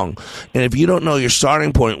how long? And if you don't know your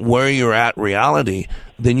starting point, where you're at reality,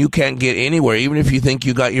 then you can't get anywhere, even if you think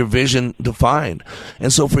you got your vision defined.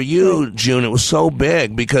 And so for you, June, it was so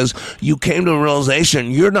big because you came to a realization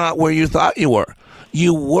you're not where you thought you were.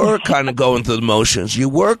 You were kind of going through the motions. You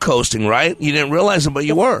were coasting, right? You didn't realize it, but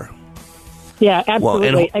you were. Yeah,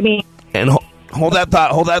 absolutely. Hold that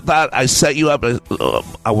thought. I set you up. We're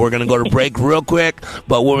going to go to break real quick,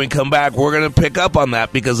 but when we come back, we're going to pick up on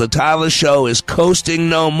that because the title of the show is Coasting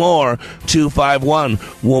No More 251.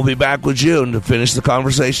 We'll be back with June to finish the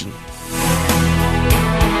conversation.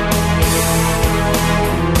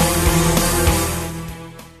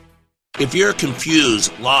 If you're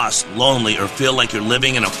confused, lost, lonely, or feel like you're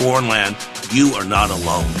living in a foreign land, you are not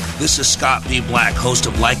alone. This is Scott B. Black, host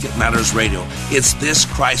of Like It Matters Radio. It's this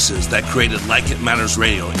crisis that created Like It Matters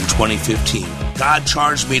Radio in 2015. God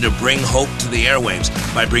charged me to bring hope to the airwaves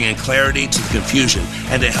by bringing clarity to the confusion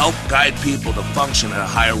and to help guide people to function at a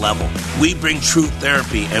higher level. We bring truth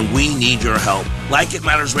therapy, and we need your help. Like It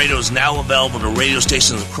Matters Radio is now available to radio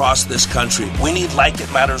stations across this country. We need Like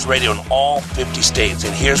It Matters Radio in all 50 states,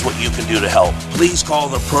 and here's what you can do to help. Please call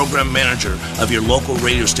the program manager of your local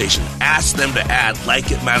radio station. Ask them to add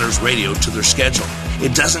Like It Matters Radio to their schedule.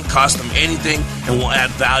 It doesn't cost them anything and will add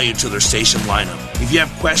value to their station lineup. If you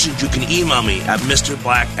have questions, you can email me at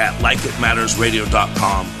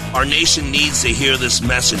mrblack@likeitmattersradio.com. Our nation needs to hear this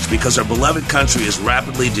message because our beloved country is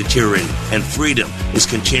rapidly deteriorating and freedom is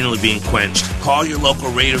continually being quenched. Call your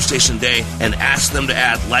local radio station today and ask them to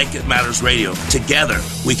add Like It Matters Radio. Together,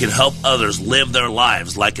 we can help others live their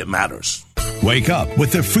lives like it matters. Wake up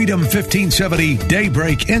with the Freedom 1570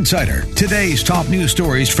 Daybreak Insider. Today's top news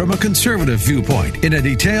stories from a conservative viewpoint in a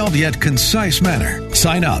detailed yet concise manner.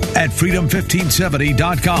 Sign up at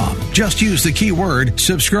freedom1570.com. Just use the keyword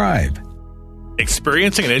subscribe.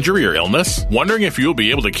 Experiencing an injury or illness? Wondering if you'll be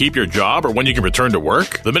able to keep your job or when you can return to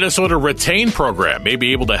work? The Minnesota Retain program may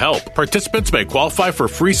be able to help. Participants may qualify for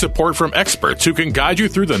free support from experts who can guide you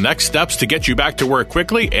through the next steps to get you back to work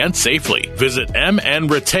quickly and safely. Visit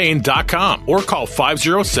mnretain.com or call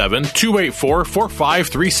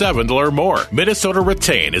 507-284-4537 to learn more. Minnesota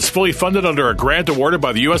Retain is fully funded under a grant awarded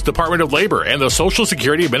by the U.S. Department of Labor and the Social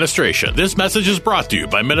Security Administration. This message is brought to you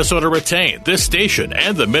by Minnesota Retain, this station,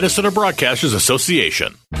 and the Minnesota Broadcasters Association.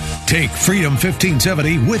 Take Freedom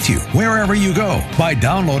 1570 with you wherever you go by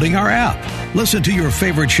downloading our app. Listen to your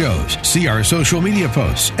favorite shows, see our social media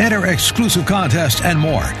posts, enter exclusive contests, and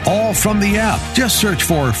more. All from the app. Just search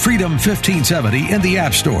for Freedom 1570 in the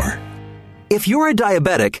App Store. If you're a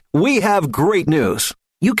diabetic, we have great news.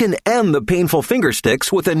 You can end the painful finger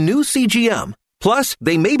sticks with a new CGM. Plus,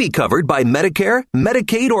 they may be covered by Medicare,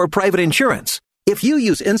 Medicaid, or private insurance. If you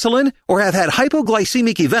use insulin or have had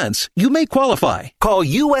hypoglycemic events, you may qualify. Call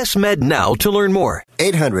US Med now to learn more.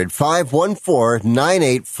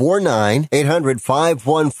 800-514-9849.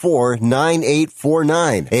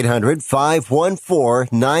 800-514-9849.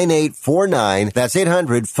 800-514-9849. That's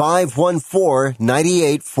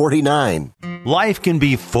 800-514-9849. Life can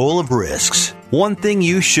be full of risks. One thing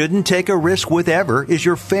you shouldn't take a risk with ever is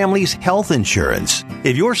your family's health insurance.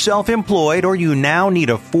 If you're self-employed or you now need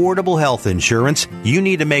affordable health insurance, you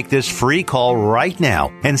need to make this free call right now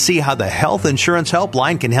and see how the Health Insurance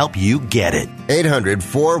Helpline can help you get it.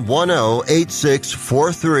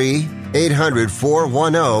 800-410-8643.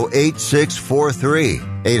 800-410-8643.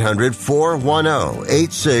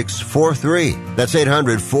 800-410-8643. That's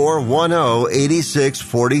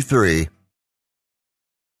 800-410-8643.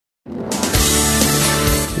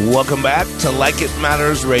 Welcome back to Like It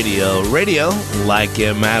Matters Radio. Radio, like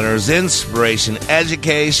it matters, inspiration,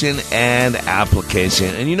 education, and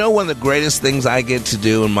application. And you know one of the greatest things I get to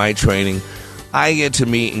do in my training? I get to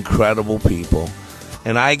meet incredible people.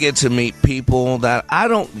 And I get to meet people that I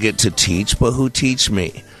don't get to teach, but who teach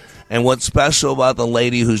me. And what's special about the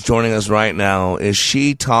lady who's joining us right now is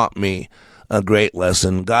she taught me a great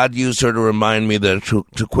lesson. God used her to remind me that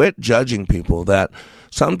to quit judging people, that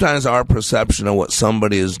sometimes our perception of what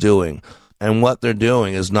somebody is doing and what they're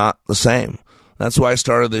doing is not the same. That's why I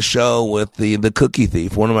started this show with the Cookie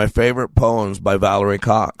Thief, one of my favorite poems by Valerie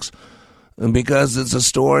Cox. And because it's a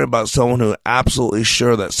story about someone who's absolutely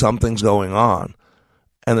sure that something's going on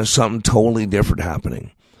and there's something totally different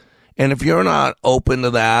happening. And if you're not open to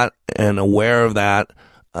that and aware of that,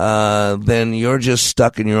 then you're just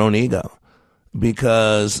stuck in your own ego.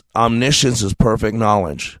 because omniscience is perfect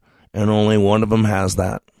knowledge, and only one of them has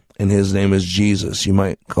that, and his name is Jesus. You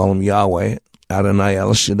might call him Yahweh, Adonai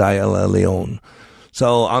El Shaddai El Elyon.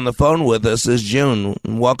 So on the phone with us is June.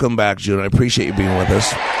 Welcome back, June. I appreciate you being with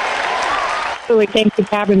us. Absolutely. Thank you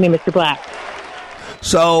for having me, Mr. Black.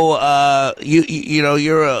 So, you know,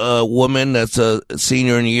 you're a woman that's a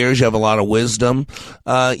senior in years. You have a lot of wisdom.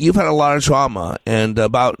 You've had a lot of trauma, and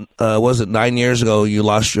about, was it 9 years ago, you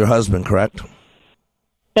lost your husband, correct?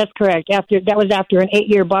 That's correct. That was after an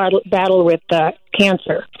 8-year battle with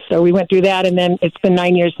cancer. So we went through that, and then it's been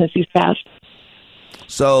 9 years since he's passed.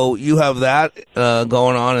 So you have that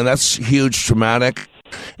going on, and that's huge, traumatic.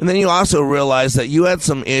 And then you also realize that you had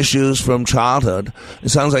some issues from childhood. It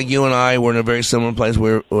sounds like you and I were in a very similar place.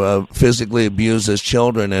 We were physically abused as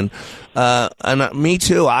children. And me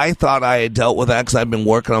too. I thought I had dealt with that because I've been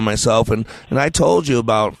working on myself. And I told you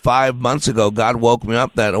about 5 months ago, God woke me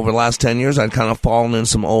up that over the last 10 years, I'd kind of fallen in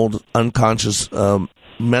some old unconscious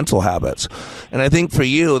mental habits. And I think for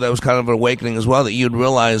you, that was kind of an awakening as well, that you'd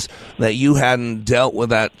realize that you hadn't dealt with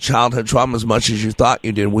that childhood trauma as much as you thought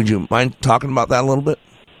you did. Would you mind talking about that a little bit?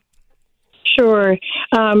 Sure.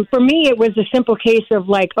 For me, it was a simple case of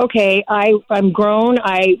like, okay, I'm grown.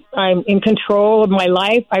 I'm in control of my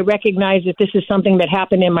life. I recognize that this is something that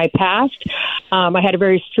happened in my past. I had a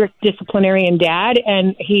very strict disciplinarian dad,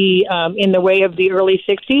 and he, in the way of the early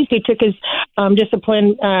 60s, he took his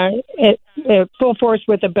discipline full force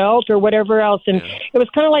with a belt or whatever else. And it was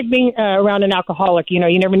kind of like being around an alcoholic. You know,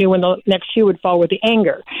 you never knew when the next shoe would fall with the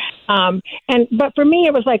anger. But for me,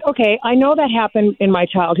 it was like, okay, I know that happened in my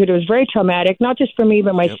childhood. It was very traumatic, not just for me,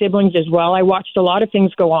 but my siblings as well. I watched a lot of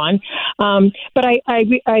things go on. But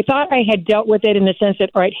I thought I had dealt with it in the sense that,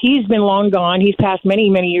 all right, he's been long gone. He's passed many,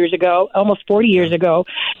 many years ago, almost 40 years ago.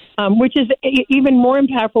 Which is even more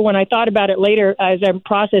impactful when I thought about it later as I'm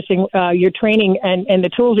processing your training and the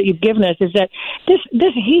tools that you've given us, is that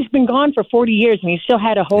this he's been gone for 40 years and he still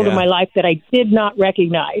had a hold of my life that I did not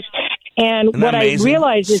recognize. And what I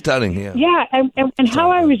realized is stunning, and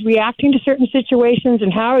how I was reacting to certain situations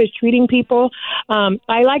and how I was treating people.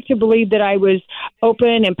 I like to believe that I was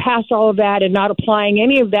open and past all of that and not applying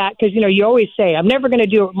any of that because, you know, you always say, I'm never going to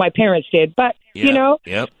do what my parents did. But, you know,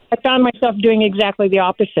 I found myself doing exactly the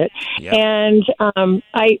opposite. And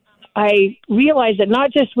I realized that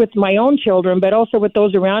not just with my own children, but also with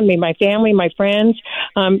those around me, my family, my friends,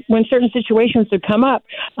 when certain situations would come up,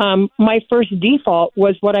 my first default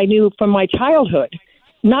was what I knew from my childhood,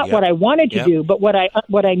 not what I wanted to do, but what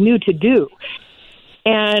I knew to do.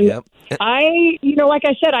 And you know, like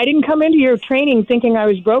I said, I didn't come into your training thinking I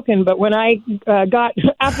was broken, but when I got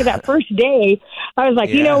after that first day, I was like,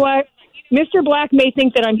 you know what? Mr. Black may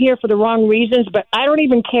think that I'm here for the wrong reasons, but I don't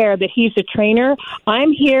even care that he's a trainer.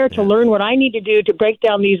 I'm here to learn what I need to do to break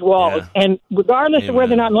down these walls. And regardless of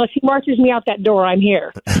whether or not, unless he marches me out that door, I'm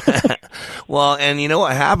here. Well, and you know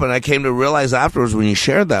what happened? I came to realize afterwards when you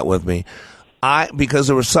shared that with me, because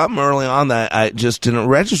there was something early on that I just didn't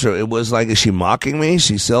register. It was like, is she mocking me?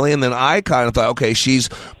 She's silly. And then I kind of thought, okay, she's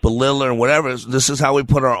belittling, whatever. This is how we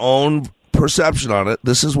put our own perception on it.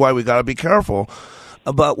 This is why we got to be careful.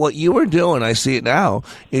 But what you were doing, I see it now,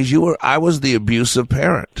 is I was the abusive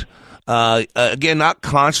parent. Again, not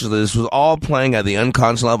consciously. This was all playing at the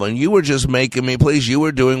unconscious level, and you were just making me please. You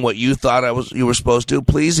were doing what you thought you were supposed to,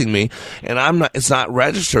 pleasing me, and it's not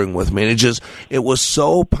registering with me. And it was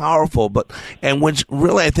so powerful. And which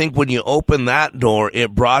really, I think when you opened that door,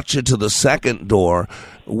 it brought you to the second door,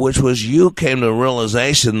 which was you came to a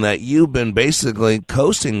realization that you've been basically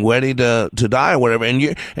coasting, ready to die or whatever, and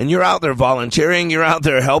you're out there volunteering, you're out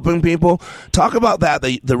there helping people. Talk about that,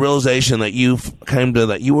 the realization that you've came to,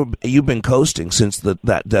 that you've been coasting since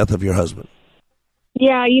that death of your husband.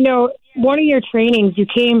 Yeah, you know, one of your trainings, you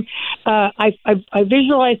came, I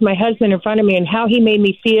visualized my husband in front of me and how he made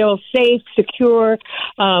me feel safe, secure,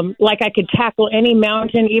 like I could tackle any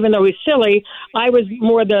mountain, even though he's silly. I was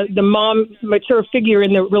more the mom, mature figure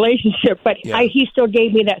in the relationship, but he still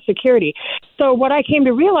gave me that security. So what I came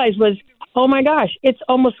to realize was, oh my gosh, it's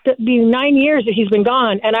almost been 9 years that he's been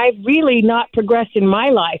gone, and I've really not progressed in my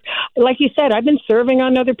life. Like you said, I've been serving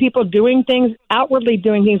on other people, doing things, outwardly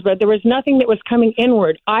doing things, but there was nothing that was coming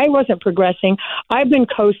inward. I wasn't progressing. I've been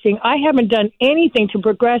coasting. I haven't done anything to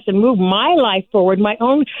progress and move my life forward, my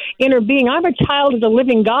own inner being. I'm a child of the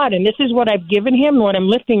living God, and this is what I've given him, what I'm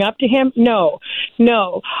lifting up to him. No.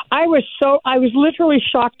 I was literally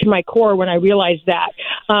shocked to my core when I realized that.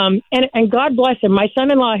 And God bless him. My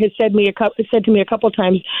son-in-law has said to me a couple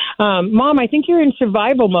times, Mom, I think you're in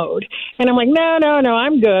survival mode. And I'm like, no,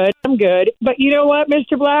 I'm good. But you know what,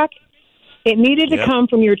 Mr. Black? It needed to come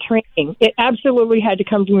from your training. It absolutely had to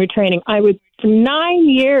come from your training. For 9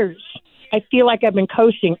 years, I feel like I've been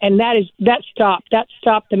coasting, and that stopped. That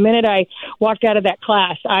stopped the minute I walked out of that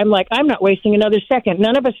class. I'm like, I'm not wasting another second.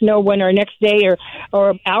 None of us know when our next day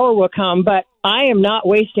or hour will come, but I am not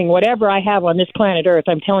wasting whatever I have on this planet Earth.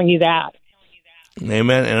 I'm telling you that.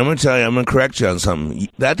 Amen. And I'm going to tell you, I'm going to correct you on something.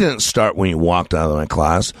 That didn't start when you walked out of my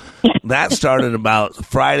class. That started about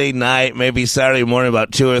Friday night, maybe Saturday morning,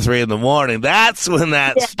 about 2 or 3 in the morning. That's when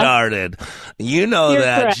that started. You know You're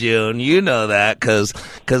that, correct. June. You know that because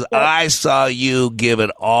I saw you give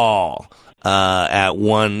it all at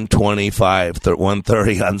 1:25,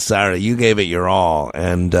 1:30 on Saturday. You gave it your all.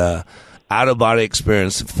 And out-of-body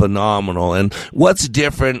experience, phenomenal. And what's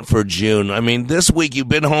different for June? I mean, this week you've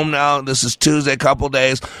been home now. This is Tuesday, a couple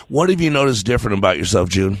days. What have you noticed different about yourself,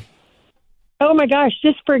 June? Oh, my gosh.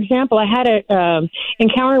 Just for example, I had an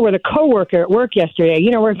encounter with a coworker at work yesterday.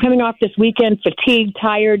 You know, we're coming off this weekend, fatigued,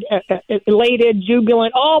 tired, elated,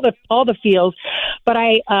 jubilant, all the feels. But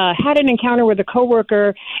I had an encounter with a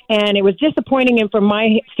coworker, and it was disappointing and from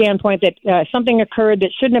my standpoint that something occurred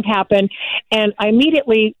that shouldn't have happened. And I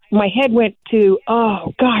immediately, my head went to,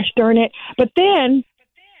 oh, gosh, darn it. But then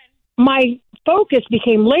my focus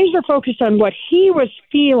became laser focused on what he was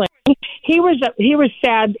feeling. He was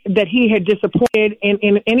sad that he had disappointed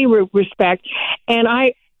in any respect, and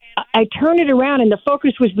I turned it around, and the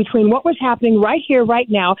focus was between what was happening right here, right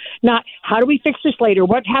now, not how do we fix this later,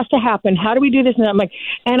 what has to happen, how do we do this, and I'm like,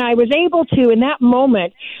 and I was able to, in that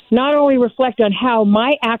moment, not only reflect on how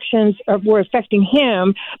my actions were affecting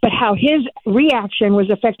him, but how his reaction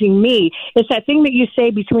was affecting me. It's that thing that you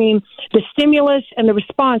say between the stimulus and the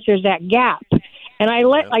response, there's that gap. And I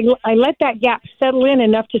let that gap settle in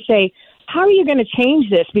enough to say, how are you going to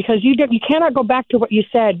change this? Because you cannot go back to what you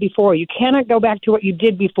said before. You cannot go back to what you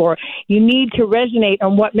did before. You need to resonate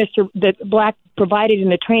on what Mr. Black provided in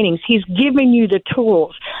the trainings. He's giving you the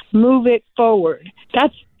tools. Move it forward.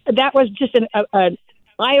 That was just an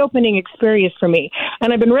eye-opening experience for me.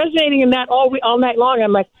 And I've been resonating in that all night long.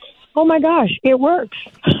 I'm like, oh my gosh, it works.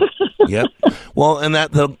 Yep. Well, and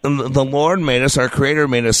that the Lord made us, our Creator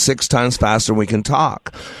made us 6 times faster than we can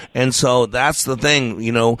talk. And so that's the thing,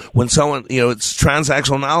 you know, when someone, you know, it's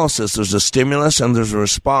transactional analysis. There's a stimulus and there's a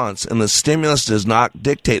response, and the stimulus does not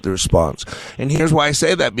dictate the response. And here's why I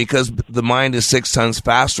say that, because the mind is 6 times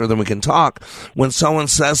faster than we can talk. When someone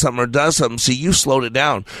says something or does something, see, you slowed it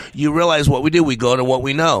down. You realize what we do. We go to what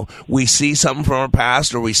we know. We see something from our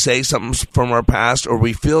past, or we say something from our past, or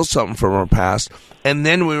we feel something from our past, and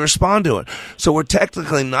then we respond to it. So we're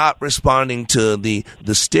technically not responding to the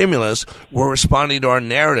stimulus, we're responding to our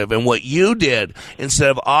narrative. And what you did,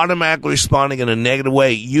 instead of automatically responding in a negative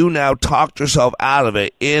way, you now talked yourself out of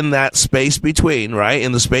it in that space between, right?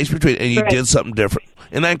 In the space between, and you did something different.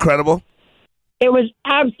 Isn't that incredible? It was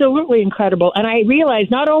absolutely incredible, and I realized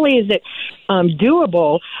not only is it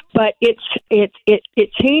doable, but it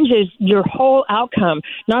changes your whole outcome,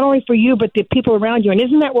 not only for you but the people around you. And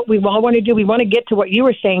isn't that what we all want to do? We want to get to what you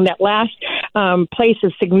were saying, that last place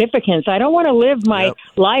of significance. I don't want to live my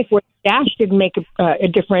life where dash didn't make a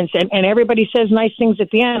difference, and everybody says nice things at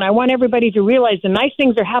the end. I want everybody to realize the nice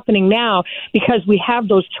things are happening now because we have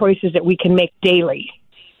those choices that we can make daily.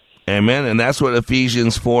 Amen. And that's what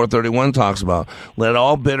Ephesians 4:31 talks about. Let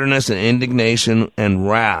all bitterness and indignation and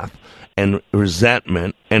wrath and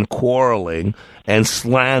resentment and quarreling and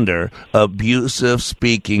slander, abusive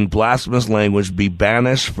speaking, blasphemous language be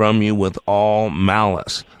banished from you with all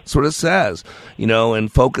malice. That's what it says, you know,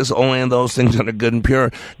 and focus only on those things that are good and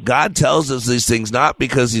pure. God tells us these things not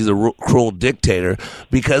because he's a cruel dictator,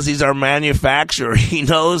 because he's our manufacturer. He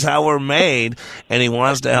knows how we're made, and he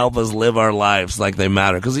wants to help us live our lives like they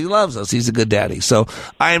matter because he loves us. He's a good daddy. So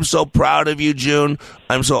I am so proud of you, June.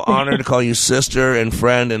 I'm so honored to call you sister and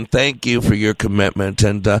friend, and thank you for your commitment.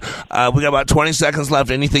 And we got about 20 seconds left.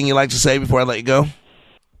 Anything you'd like to say before I let you go?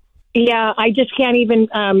 Yeah, I just can't even,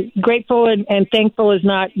 grateful and thankful is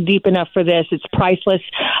not deep enough for this. It's priceless.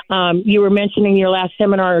 You were mentioning your last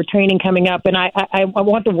seminar or training coming up, and I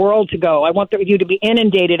want the world to go. I want you to be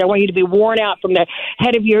inundated. I want you to be worn out from the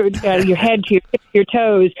head of your head to your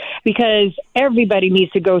toes, because everybody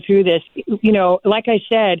needs to go through this. You know, like I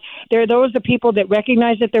said, there are those people that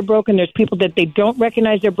recognize that they're broken. There's people that they don't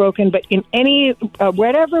recognize they're broken, but in any,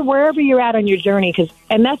 wherever you're at on your journey,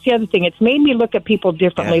 and that's the other thing. It's made me look at people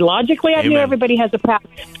differently. Yeah. Logically, I knew everybody has a path,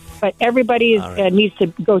 but everybody needs to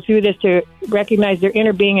go through this to recognize their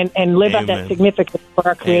inner being and live out that significance for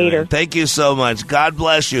our Creator. Amen. Thank you so much. God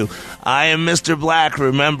bless you. I am Mr. Black.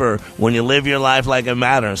 Remember, when you live your life like it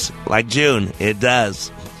matters, like June, it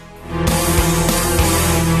does.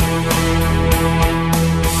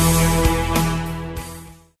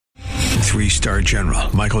 3-star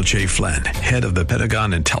general Michael J. Flynn, head of the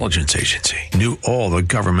Pentagon Intelligence Agency, knew all the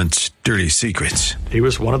government's dirty secrets. He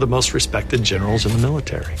was one of the most respected generals in the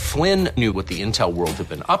military. Flynn knew what the intel world had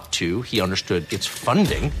been up to. He understood its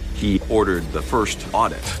funding. He ordered the first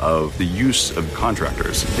audit of the use of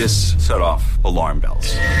contractors. This set off alarm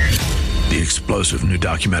bells. The explosive new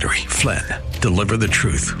documentary, Flynn, Deliver the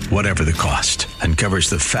Truth, Whatever the Cost, uncovers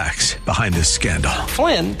the facts behind this scandal.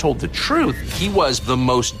 Flynn told the truth. He was the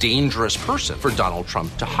most dangerous person for Donald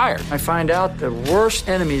Trump to hire. I find out the worst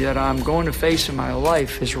enemy that I'm going to face in my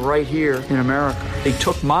life is right here in America. They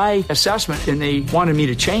took my assessment and they wanted me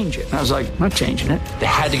to change it. And I was like, I'm not changing it. They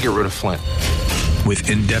had to get rid of Flynn.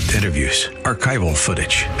 With in-depth interviews, archival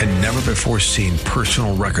footage, and never-before-seen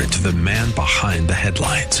personal records of the man behind the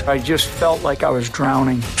headlines. I just felt like I was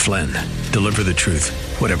drowning. Flynn, Deliver the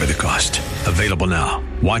Truth, Whatever the Cost. Available now.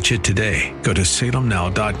 Watch it today. Go to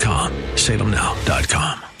salemnow.com.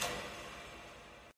 salemnow.com.